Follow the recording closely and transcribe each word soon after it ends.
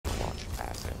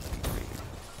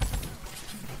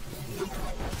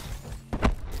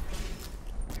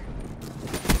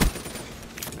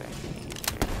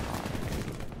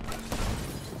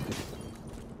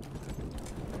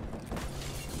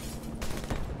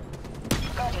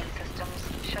Guardian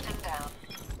systems shutting down.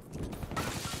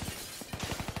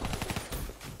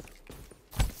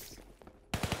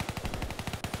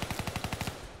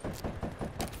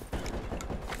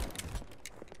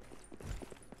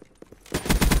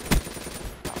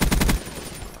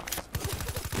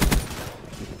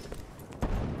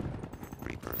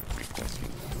 Reaper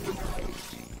requesting UAV.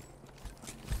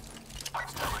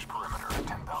 Establish perimeter at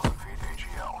 10,000 feet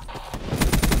AGL.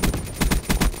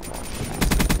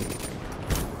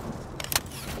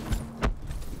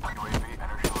 UAV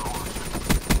energy level restricted.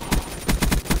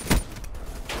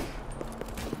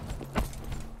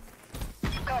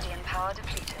 Guardian power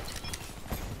depleted.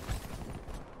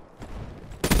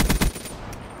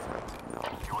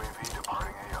 UAV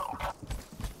departing AO.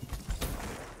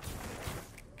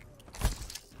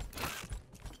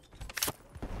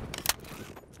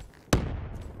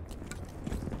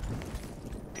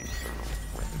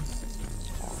 Weapon systems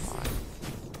online.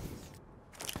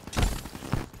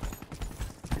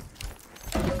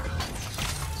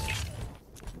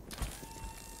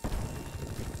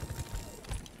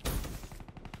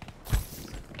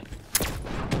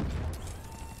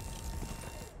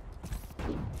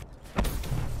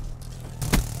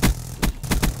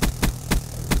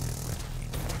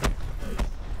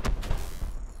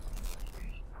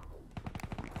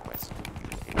 Request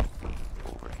UAV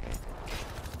overhead.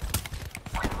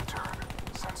 Point of turn.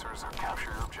 Sensors have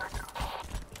captured objective.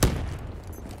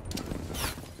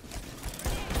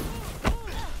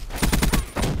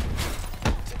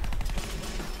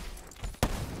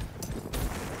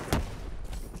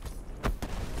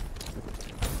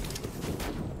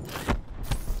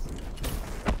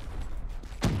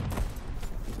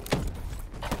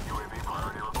 UAV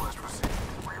priority request received.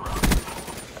 Rerouting.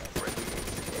 Friendly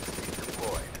HCXD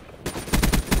deployed.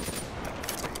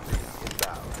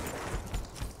 Inbound.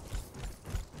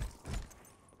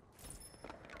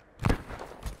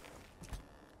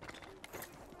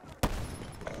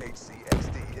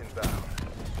 HCXD inbound.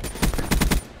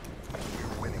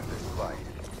 We're winning this fight.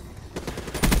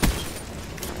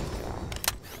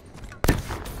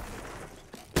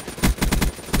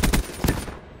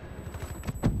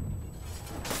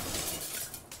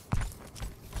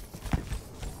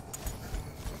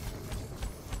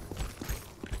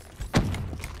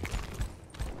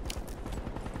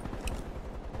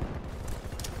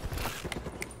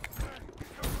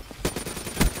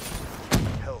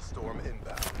 Hellstorm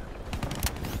inbound.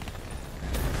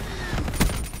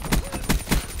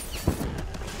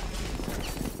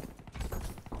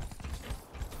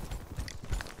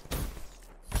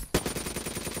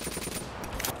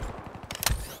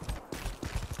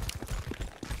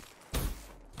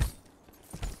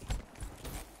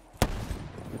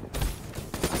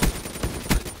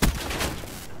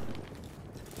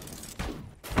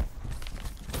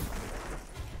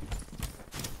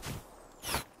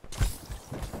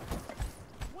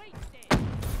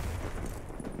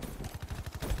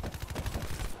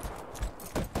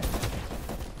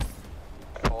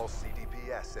 All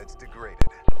CDP assets degraded.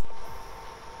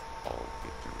 All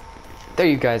victory conditions. There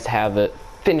you guys have it.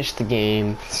 Finished the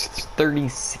game.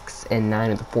 36-9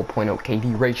 with a 4.0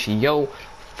 KD ratio.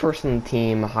 First on the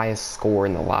team, highest score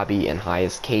in the lobby, and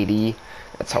highest KD.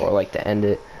 That's how I like to end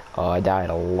it. I died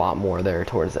a lot more there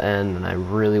towards the end than I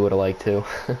really would have liked to.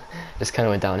 Just kind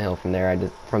of went downhill from there.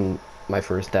 From my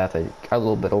first death, I got a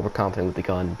little bit overconfident with the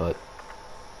gun, but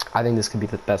I think this could be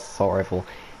the best assault rifle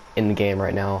in the game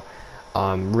right now.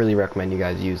 Really recommend you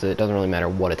guys use it. It doesn't really matter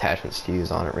what attachments to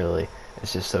use on it, really.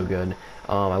 It's just so good.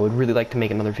 I would really like to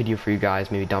make another video for you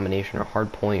guys, maybe domination or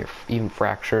hardpoint or even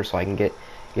fracture, so I can get,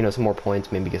 you know, some more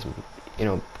points, maybe get some, you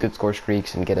know, good score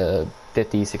streaks and get a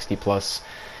 50, 60 plus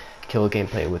kill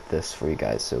gameplay with this for you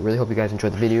guys. So really hope you guys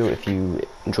enjoyed the video. If you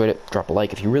enjoyed it, drop a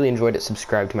like. If you really enjoyed it,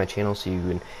 subscribe to my channel so you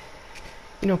can,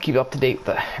 you know, keep up to date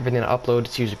with everything I upload.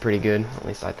 It's usually pretty good, at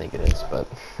least I think it is. But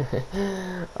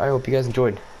I hope you guys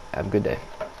enjoyed. Have a good day.